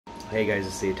Hey guys,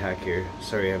 it's the Attack here.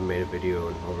 Sorry I haven't made a video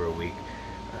in over a week.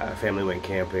 Family went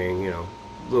camping,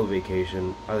 little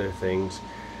vacation, other things.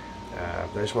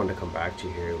 But I just wanted to come back to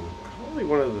you here. Probably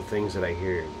one of the things that I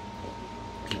hear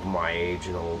people my age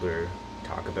and older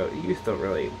talk about, youth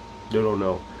they don't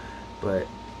know, but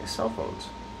it's cell phones.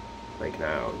 Like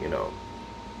now,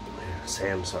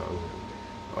 Samsung.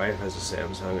 My wife has a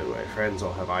Samsung and my friends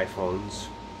all have iPhones,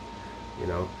 you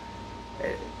know.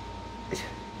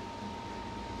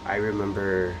 I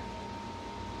remember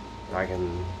back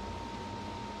in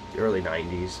the early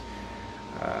 90s,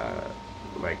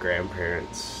 my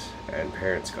grandparents and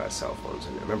parents got cell phones,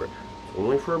 and I remember,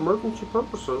 only for emergency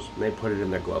purposes, and they put it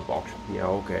in their glove box. Yeah,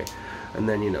 okay. And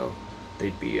then,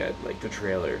 they'd be at like the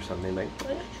trailer or something, like,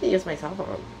 I can use my cell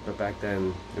phone. But back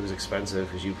then, it was expensive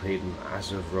because you paid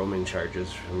massive roaming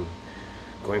charges from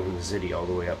going from the city all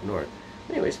the way up north.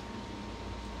 Anyways,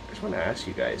 I just want to ask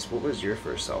you guys, what was your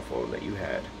first cell phone that you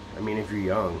had? I mean, if you're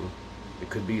young, it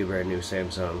could be a brand new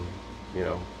Samsung,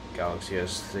 Galaxy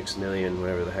S6 million,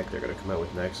 whatever the heck they're going to come out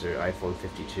with next, or iPhone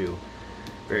 52.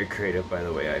 Very creative, by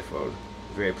the way, iPhone.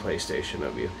 Very PlayStation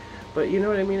of you. But you know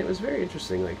what I mean? It was very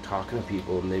interesting, like, talking to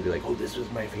people, and they'd be like, oh, this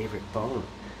was my favorite phone.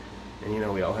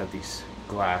 And we all have these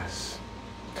glass,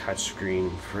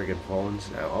 touchscreen friggin'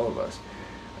 phones now, all of us.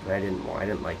 And I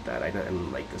didn't like that. I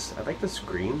didn't like this. I liked the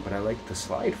screen, but I liked the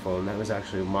slide phone. That was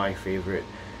actually my favorite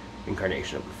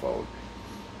incarnation of the phone.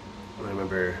 And I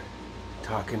remember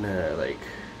talking to, like,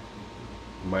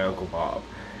 my Uncle Bob,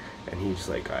 and he's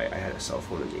like, I had a cell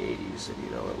phone in the 80s,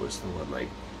 and it was the one, like,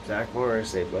 Zach Morris,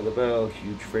 Saved by the Bell,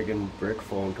 huge friggin' brick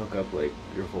phone, took up, like,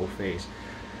 your whole face.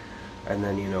 And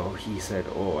then, he said,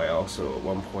 oh, I also, at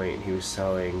one point, he was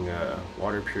selling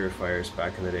water purifiers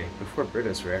back in the day. Before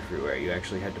British were everywhere, you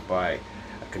actually had to buy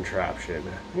a contraption.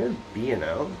 I think it was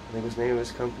B&L, I think was the name of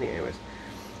his company. Anyways,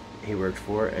 he worked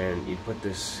for, and you'd put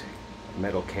this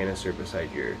metal canister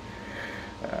beside your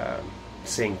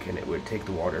sink, and it would take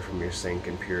the water from your sink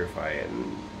and purify it,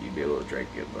 and you'd be able to drink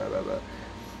it, blah, blah, blah.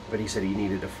 But he said he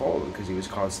needed a phone because he was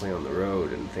constantly on the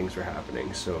road and things were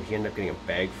happening, so he ended up getting a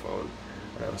bag phone.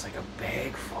 And I was like, a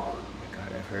bag phone? Oh my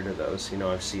god, I've heard of those.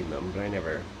 I've seen them, but I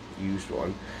never used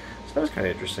one. So that was kind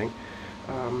of interesting.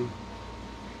 One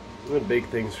of the big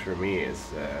things for me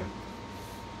is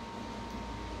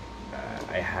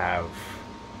I have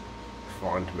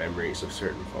fond memories of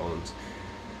certain phones.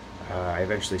 I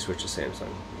eventually switched to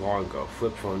Samsung long ago.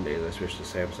 Flip phone days, I switched to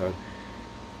Samsung.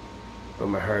 But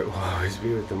my heart will always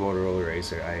be with the Motorola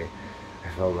Razr. I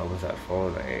fell in love with that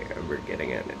phone. I remember getting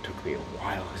it, and it took me a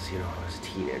while because, I was a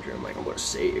teenager. I'm like, I'm going to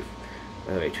save.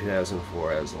 By the way,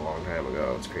 2004, that was a long time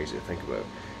ago. It's crazy to think about.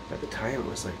 But at the time, it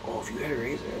was like, oh, if you had a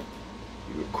Razr,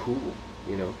 you were cool,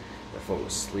 The phone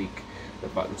was sleek. The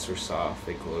buttons were soft.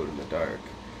 They glowed in the dark.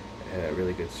 It had a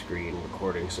really good screen,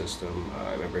 recording system.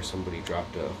 I remember somebody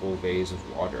dropped a whole vase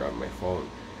of water on my phone.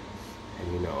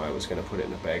 And, I was going to put it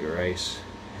in a bag of rice.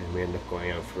 And we ended up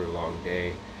going out for a long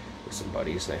day with some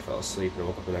buddies, and I fell asleep and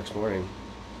woke up the next morning.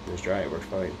 It was dry, it worked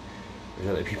fine. There's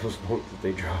other people's phones that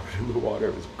they dropped in the water,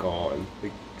 it was gone.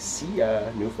 Like, see ya,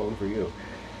 new phone for you.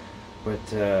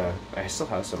 But I still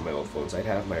have some of my old phones. I'd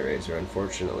have my Razr.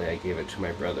 Unfortunately, I gave it to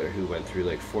my brother, who went through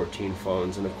like 14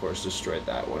 phones, and of course destroyed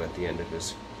that one at the end of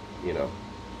his,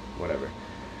 whatever.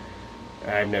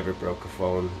 I've never broke a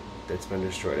phone that's been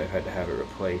destroyed. I've had to have it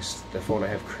replaced. The phone I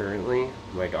have currently,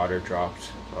 my daughter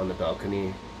dropped on the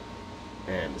balcony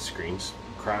and the screen's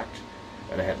cracked,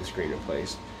 and I had the screen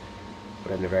replaced.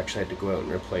 But I've never actually had to go out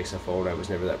and replace a phone. I was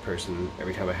never that person.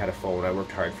 Every time I had a phone, I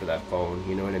worked hard for that phone.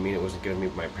 You know what I mean? It wasn't given me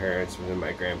by my parents, it wasn't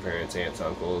my grandparents, aunts,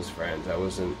 uncles, friends. I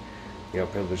wasn't,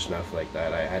 privileged enough like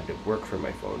that. I had to work for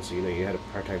my phone. So, you had a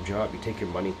part-time job, you take your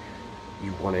money,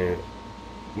 you want to,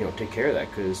 take care of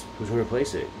that, because who's going to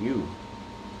replace it? You.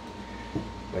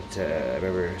 But I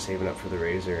remember saving up for the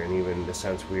Razr, and even, this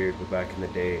sounds weird, but back in the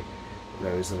day,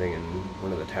 when I was living in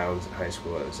one of the towns in high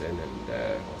school I was in, and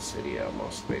well, city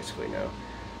almost, basically now,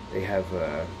 they have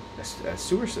a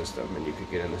sewer system, and you could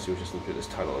get in the sewer system through this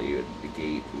tunnel. You had the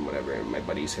gate and whatever, and my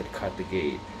buddies had cut the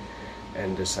gate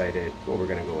and decided, well, we're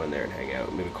going to go in there and hang out,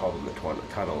 and we would call them the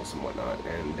tunnels and whatnot,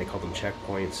 and they called them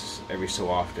checkpoints. Every so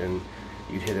often,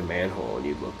 you'd hit a manhole, and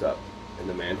you'd look up, and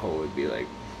the manhole would be like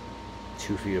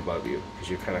 2 feet above you,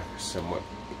 because you're kind of somewhat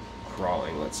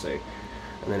crawling, let's say.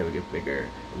 And then it would get bigger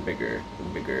and bigger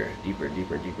and bigger, deeper and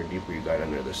deeper and deeper and deeper. You got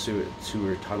under the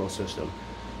sewer tunnel system.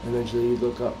 And eventually you'd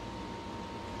look up.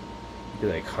 You'd be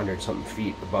like 100-something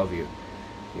feet above you,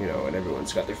 and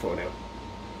everyone's got their phone out.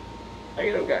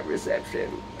 I don't got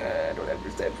reception. I don't have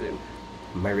reception.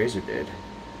 My Razr did.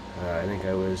 I think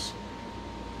I was,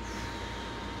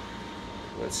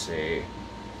 let's say,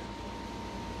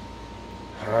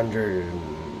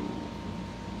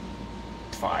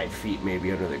 105 feet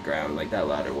maybe under the ground. Like, that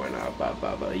ladder went up.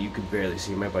 You could barely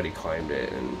see. My buddy climbed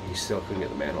it, and he still couldn't get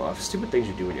the manhole off. Stupid things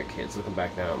you do when you're kids. Looking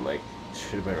back now, I'm like,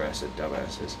 should have been arrested,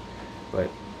 dumbasses. But,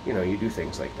 you know, you do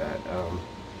things like that.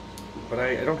 But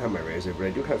I don't have my Razr, but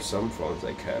I do have some phones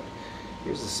I kept.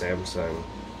 Here's the Samsung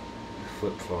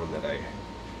flip phone that I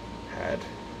had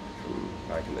from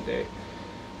back in the day.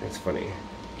 It's funny.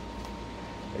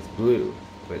 It's blue,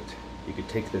 but you could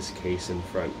take this case and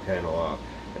front panel off,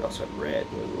 and also have red.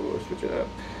 We'll switch it up.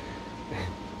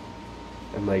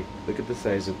 And like, look at the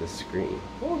size of the screen.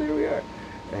 Oh, there we are.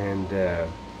 And the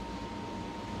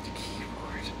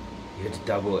keyboard, you had to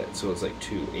double it, so it's like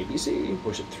 2 ABC.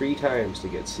 Push it 3 times to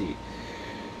get C.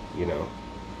 You know,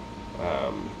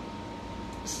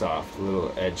 soft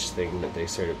little edge thing that they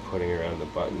started putting around the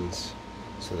buttons,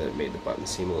 so that it made the buttons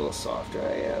seem a little softer.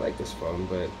 Yeah, I like this phone,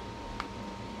 but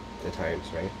the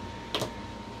times, right?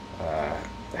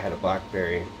 I had a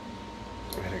BlackBerry. I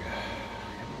can't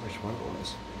remember which one it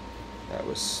was. That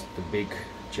was the big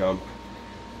jump.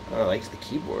 I liked the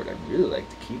keyboard. I really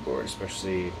liked the keyboard,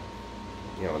 especially,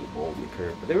 you know, in the bold and the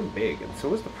curve. But they were big, and so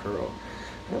was the Pearl.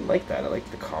 I didn't like that. I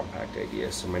liked the compact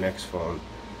idea. So my next phone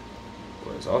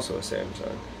was also a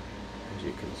Samsung, as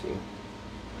you can see.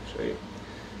 I'll show you.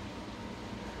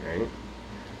 Right?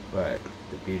 But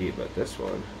the beauty about this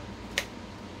one,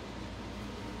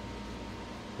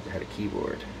 it had a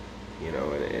keyboard, you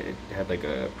know, and it had like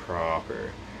a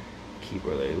proper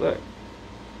keyboard. Like, look,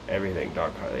 everything,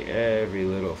 like every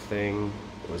little thing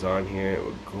was on here. It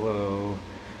would glow.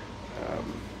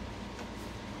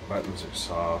 Buttons are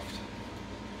soft,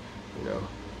 you know.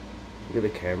 Look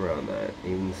at the camera on that,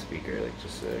 even the speaker. Like,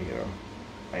 just you know,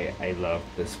 I love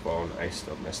this phone. I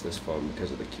still miss this phone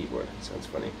because of the keyboard. It sounds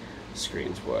funny. The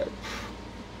screen's what?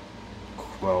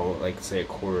 Well, like, say a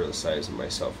quarter of the size of my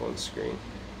cell phone screen.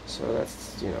 So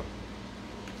that's, you know.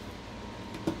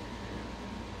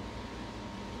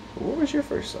 What was your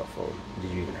first cell phone?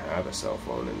 Did you even have a cell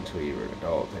phone until you were an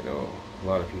adult? I know a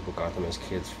lot of people got them as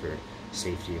kids for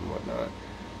safety and whatnot.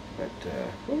 But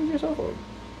what was your cell phone?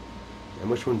 And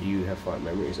which one do you have fond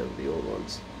memories of, the old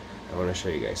ones? I want to show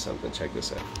you guys something. Check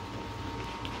this out.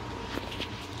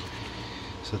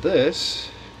 So this,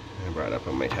 I brought up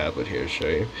on my tablet here to show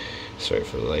you. Sorry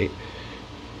for the light.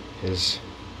 Is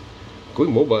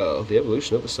going mobile, the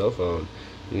evolution of the cell phone.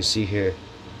 You can see here,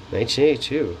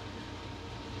 1982.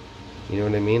 You know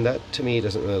what I mean? That to me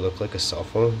doesn't really look like a cell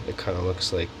phone. It kind of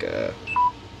looks like,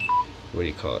 what do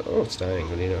you call it? Oh, it's dying.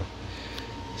 What do you know?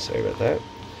 Sorry about that.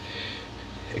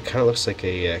 It kind of looks like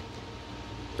a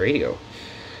radio.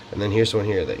 And then here's one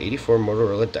here, the 84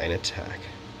 Motorola Dynatac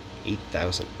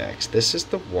 8000X. This is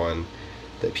the one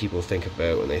that people think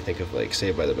about when they think of, like,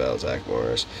 Saved by the Bell, Zach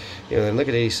Morris. You know, then look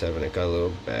at 87, it got a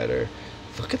little better.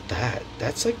 Look at that.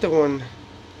 That's like the one,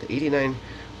 the 89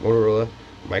 Motorola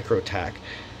Micro Tac.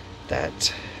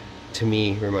 That, to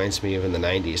me, reminds me of in the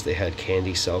 90s, they had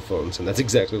candy cell phones, and that's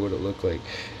exactly what it looked like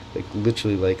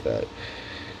literally like that.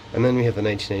 And then we have the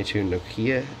 1992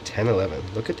 Nokia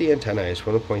 1011. Look at the antenna, I just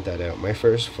want to point that out. My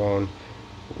first phone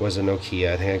was a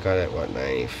Nokia, I think I got it at, what,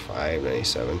 95,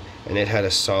 97, and it had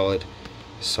a solid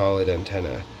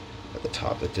antenna at the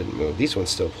top that didn't move. These ones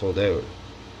still pulled out,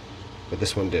 but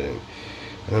this one didn't.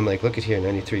 And then, like, look at here,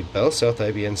 93, Bell South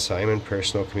IBM Simon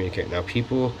Personal Communicator. Now,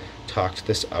 people talked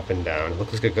this up and down. It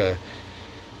looked like a,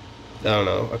 I don't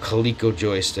know, a Coleco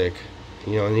joystick.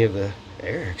 You know, and you have the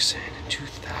Ericsson in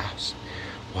 2000.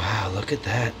 Wow, look at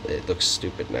that. It looks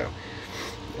stupid now.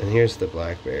 And here's the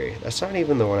BlackBerry. That's not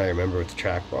even the one I remember with the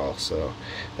trackball, so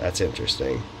that's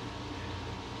interesting.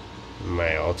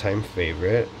 My all-time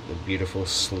favorite, the beautiful,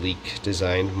 sleek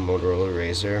designed Motorola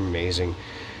Razr. Amazing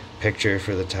picture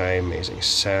for the time, amazing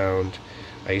sound.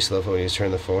 I used to love when you just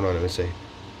turn the phone on and would say,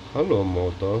 "Hello,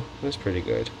 Moto." That's pretty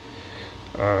good.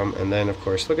 And then, of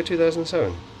course, look at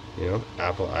 2007. You know,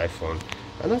 Apple iPhone.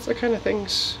 And that's the kind of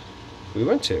things we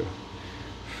went to.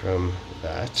 From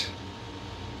that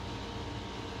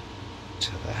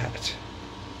to that.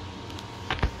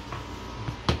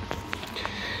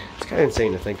 It's kind of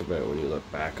insane to think about when you look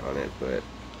back on it, but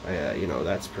you know,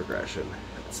 that's progression.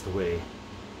 That's the way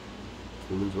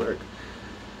humans work.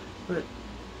 But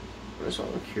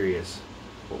I'm curious,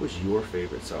 what was your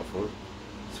favorite cell phone?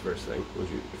 That's the first thing. What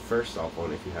was your first cell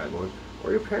phone, if you had one?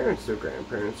 Or your parents' or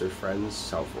grandparents' or friends'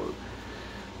 cell phone?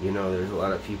 You know, there's a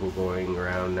lot of people going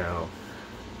around now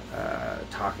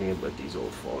talking about these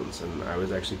old phones, and I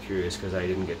was actually curious because I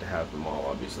didn't get to have them all,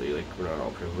 obviously. Like, we're not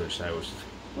all privileged. I was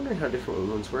wondering how different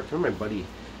ones worked. I remember my buddy,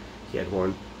 he had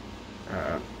one.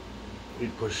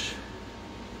 He'd push,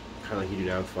 kind of like you do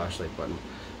now with the flashlight button,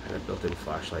 had a built-in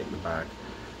flashlight in the back.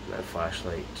 And that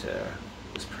flashlight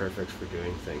was perfect for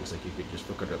doing things. Like you could just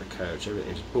look under the couch,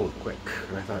 everything just boom, quick.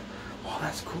 And I thought, oh,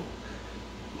 that's cool.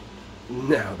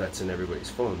 Now that's in everybody's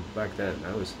phone. Back then,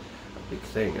 that was a big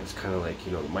thing. It's kind of like,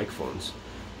 you know, the mic phones.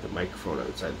 The microphone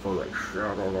outside the phone, like,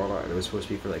 and it was supposed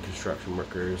to be for like construction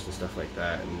workers and stuff like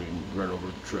that, and you run over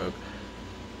the truck.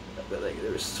 But like,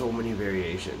 there was so many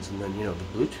variations. And then, you know, the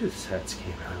Bluetooth sets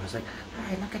came out. I was like,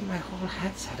 hey, look at my whole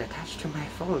headset attached to my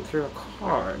phone through a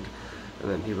cord. And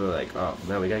then people were like, oh,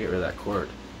 man, we gotta get rid of that cord.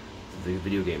 The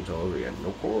video game's all over again, no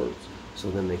cords.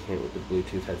 So then they came with the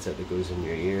Bluetooth headset that goes in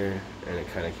your ear, and it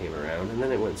kind of came around. And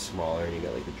then it went smaller, and you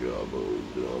got like the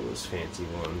Jawbones and all those fancy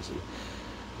ones. And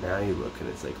now you look, and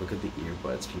it's like, look at the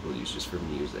earbuds people use just for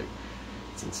music.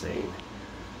 It's insane.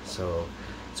 So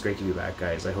it's great to be back,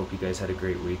 guys. I hope you guys had a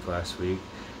great week last week,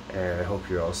 and I hope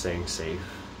you're all staying safe,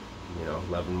 you know,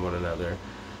 loving one another.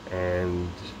 And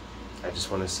I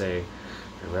just want to say,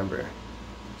 remember,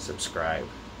 subscribe,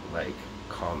 like,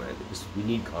 comment. We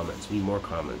need comments. We need more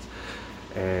comments.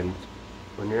 And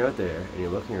when you're out there and you're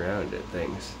looking around at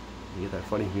things, you get that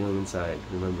funny feeling inside.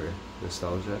 Remember,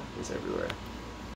 nostalgia is everywhere.